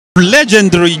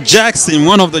Legendary Jackson,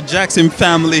 one of the Jackson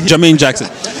family, Jermaine Jackson.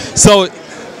 So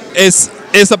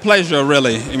it's a pleasure,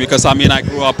 really, because I mean I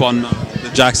grew up on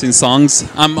the Jackson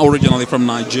songs. I'm originally from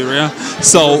Nigeria,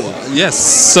 so yes,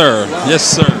 sir, yes,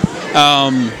 sir.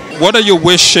 What are your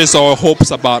wishes or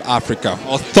hopes about Africa,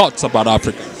 or thoughts about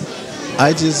Africa?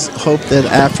 I just hope that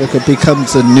Africa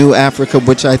becomes a new Africa,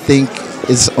 which I think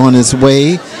is on its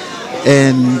way,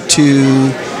 and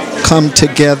to come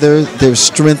together. There's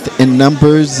strength in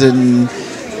numbers, and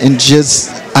just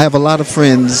I have a lot of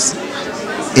friends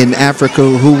in Africa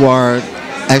who are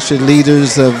actually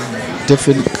leaders of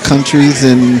different countries,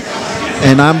 and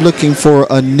I'm looking for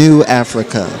a new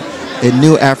Africa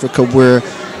where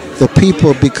the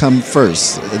people become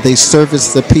first. They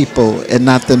service the people and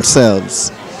not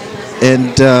themselves.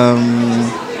 And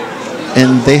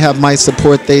they have my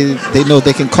support. They know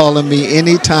they can call on me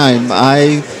anytime.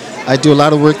 I do a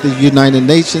lot of work at the United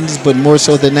Nations, but more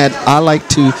so than that, I like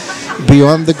to be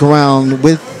on the ground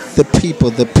with the people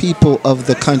of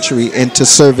the country, and to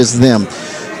service them.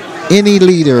 Any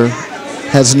leader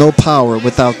has no power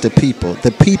without the people.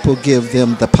 The people give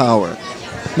them the power.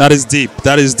 That is deep.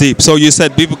 That is deep. So you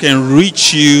said people can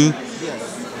reach you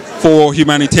for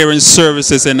humanitarian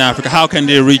services in Africa. How can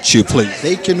they reach you, please?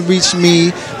 They can reach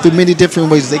me through many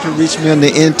different ways. They can reach me on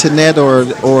the internet, or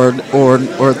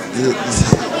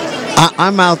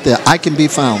I'm out there. I can be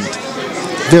found.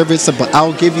 Very simple.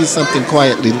 I'll give you something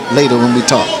quietly later when we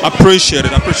talk. Appreciate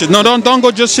it. Appreciate it. No, don't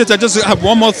go just shit. I just have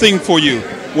one more thing for you.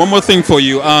 One more thing for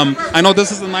you. I know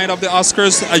this is the night of the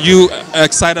Oscars. Are you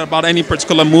excited about any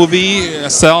particular movie,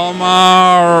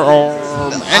 Selma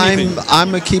or anything?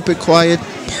 I'm gonna keep it quiet,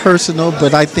 personal,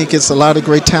 but I think it's a lot of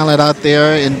great talent out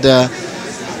there, and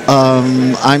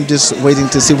I'm just waiting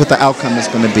to see what the outcome is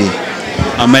going to be.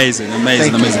 Amazing,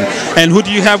 amazing, amazing. And who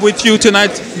do you have with you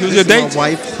tonight? Who's your date? My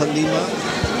wife, Halima.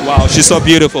 Wow, she's so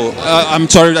beautiful. I'm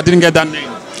sorry, I didn't get that name.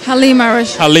 Halima.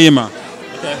 Halima.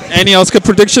 Okay. Any Oscar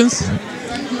predictions?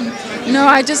 No,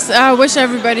 I just wish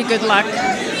everybody good luck.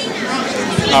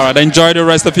 All right, enjoy the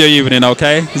rest of your evening,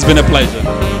 okay? It's been a pleasure.